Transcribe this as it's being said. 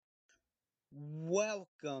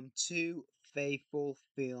Welcome to Faithful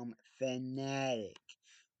Film Fanatic.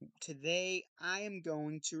 Today I am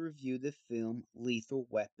going to review the film Lethal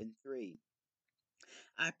Weapon 3.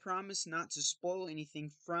 I promise not to spoil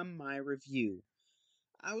anything from my review.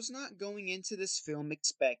 I was not going into this film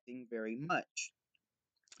expecting very much,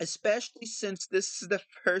 especially since this is the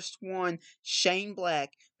first one Shane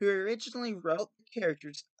Black, who originally wrote the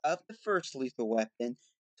characters of the first Lethal Weapon,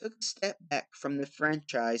 took a step back from the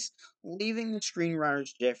franchise, leaving the screenwriters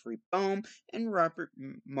Jeffrey Boehm and Robert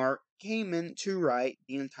Mark Kamen to write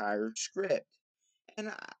the entire script.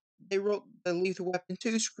 And they wrote the Lethal Weapon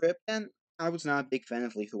 2 script, and I was not a big fan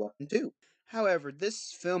of Lethal Weapon 2. However,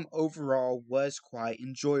 this film overall was quite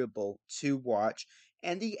enjoyable to watch,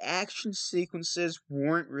 and the action sequences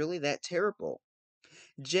weren't really that terrible.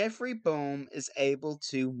 Jeffrey Boehm is able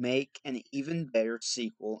to make an even better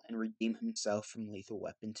sequel and redeem himself from Lethal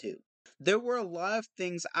Weapon 2. There were a lot of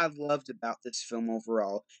things I loved about this film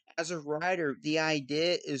overall. As a writer, the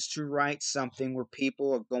idea is to write something where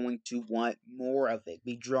people are going to want more of it,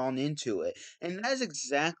 be drawn into it. And that is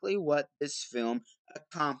exactly what this film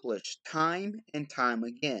accomplished time and time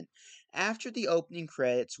again. After the opening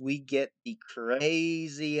credits, we get the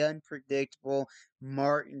crazy, unpredictable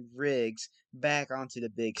Martin Riggs back onto the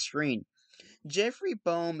big screen. Jeffrey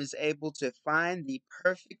Boehm is able to find the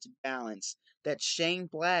perfect balance that Shane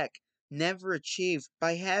Black never achieved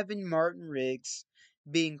by having Martin Riggs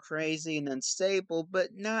being crazy and unstable, but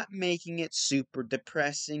not making it super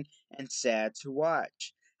depressing and sad to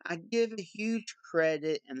watch. I give a huge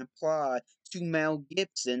credit and applaud to Mel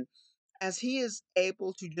Gibson as he is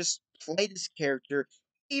able to just play this character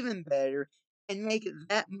even better and make it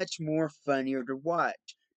that much more funnier to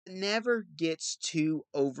watch. It never gets too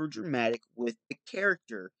overdramatic with the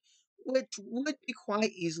character, which would be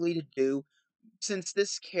quite easily to do since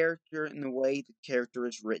this character and the way the character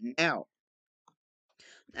is written out.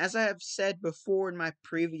 As I have said before in my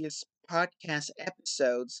previous podcast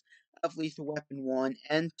episodes of Lethal Weapon 1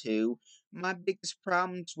 and 2, my biggest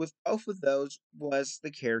problems with both of those was the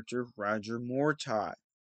character Roger Mortai,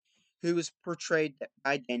 who was portrayed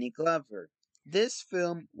by Danny Glover. This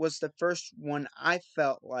film was the first one I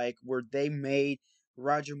felt like where they made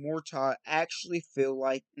Roger Mortai actually feel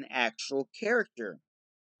like an actual character.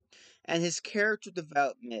 And his character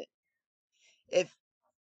development, it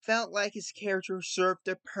felt like his character served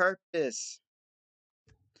a purpose.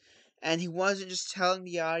 And he wasn't just telling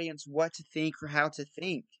the audience what to think or how to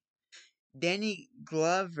think. Danny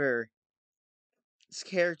Glover's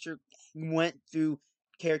character went through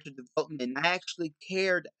character development, and I actually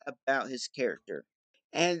cared about his character.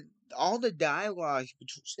 And all the dialogue,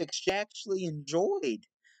 which I actually enjoyed.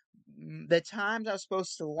 The times I was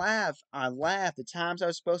supposed to laugh, I laughed. The times I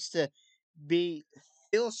was supposed to be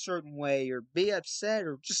feel a certain way or be upset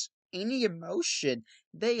or just any emotion,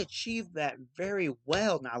 they achieved that very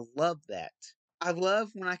well, and I love that. I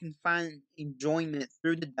love when I can find enjoyment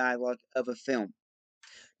through the dialogue of a film.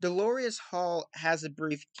 Dolores Hall has a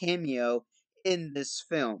brief cameo in this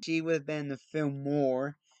film. She would have been in the film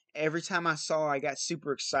more. Every time I saw her, I got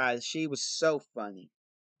super excited. She was so funny.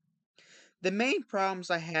 The main problems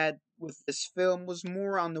I had with this film was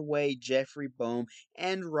more on the way Jeffrey Boehm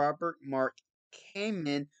and Robert Mark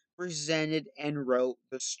Kamen presented and wrote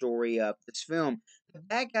the story of this film. The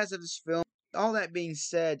bad guys of this film, all that being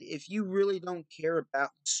said, if you really don't care about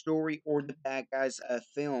the story or the bad guys of a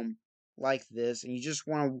film like this, and you just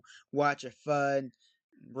want to watch a fun,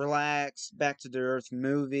 relax, back to the earth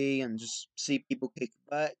movie and just see people kick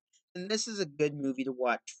butt, then this is a good movie to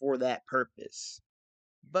watch for that purpose.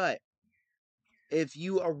 But if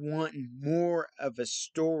you are wanting more of a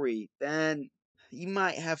story, then you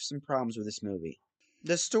might have some problems with this movie.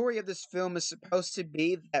 The story of this film is supposed to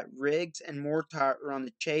be that Riggs and Mortar are on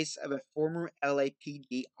the chase of a former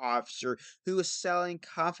LAPD officer who is selling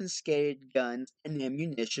confiscated guns and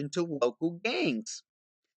ammunition to local gangs.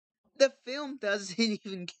 The film doesn't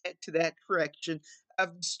even get to that correction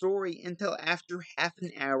of the story until after half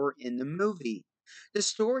an hour in the movie. The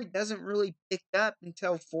story doesn't really pick up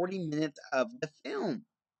until 40 minutes of the film.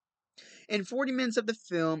 In 40 minutes of the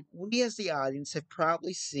film, we as the audience have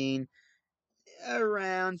probably seen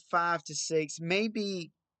around 5 to 6,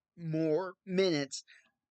 maybe more minutes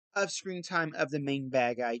of screen time of the main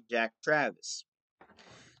bad guy, Jack Travis.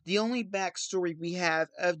 The only backstory we have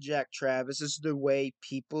of Jack Travis is the way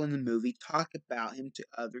people in the movie talk about him to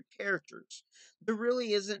other characters. There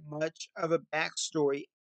really isn't much of a backstory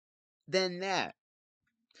than that.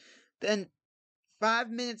 Then 5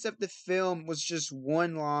 minutes of the film was just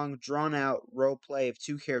one long, drawn out role play of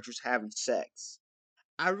two characters having sex.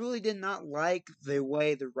 I really did not like the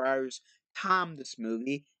way the writers timed this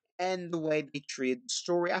movie, and the way they treated the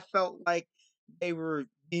story. I felt like they were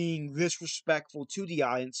being disrespectful to the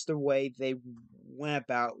audience the way they went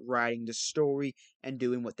about writing the story and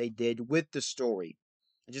doing what they did with the story.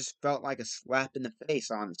 It just felt like a slap in the face,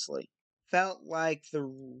 honestly. Felt like the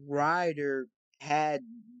writer had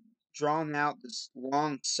drawn out this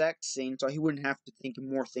long sex scene so he wouldn't have to think of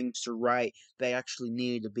more things to write that actually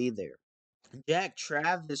needed to be there. Jack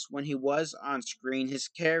Travis, when he was on screen, his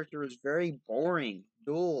character was very boring,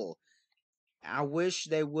 dull. I wish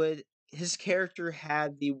they would. His character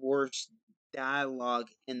had the worst dialogue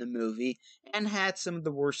in the movie and had some of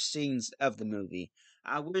the worst scenes of the movie.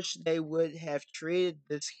 I wish they would have treated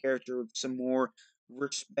this character with some more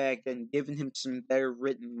respect and given him some better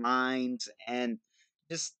written lines and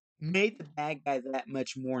just made the bad guy that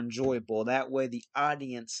much more enjoyable. That way, the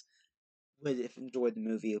audience would have enjoyed the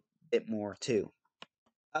movie a bit more too.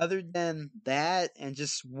 Other than that, and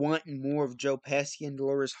just wanting more of Joe Pesci and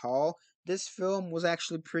Dolores Hall, this film was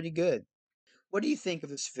actually pretty good. What do you think of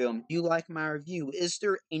this film? Do you like my review? Is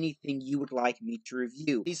there anything you would like me to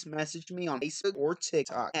review? Please message me on Facebook or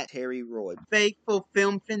TikTok at Terry Roy. Faithful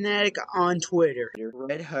Film Fanatic on Twitter.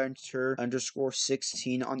 Red Hunter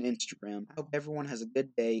 _16 on Instagram. I hope everyone has a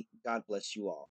good day. God bless you all.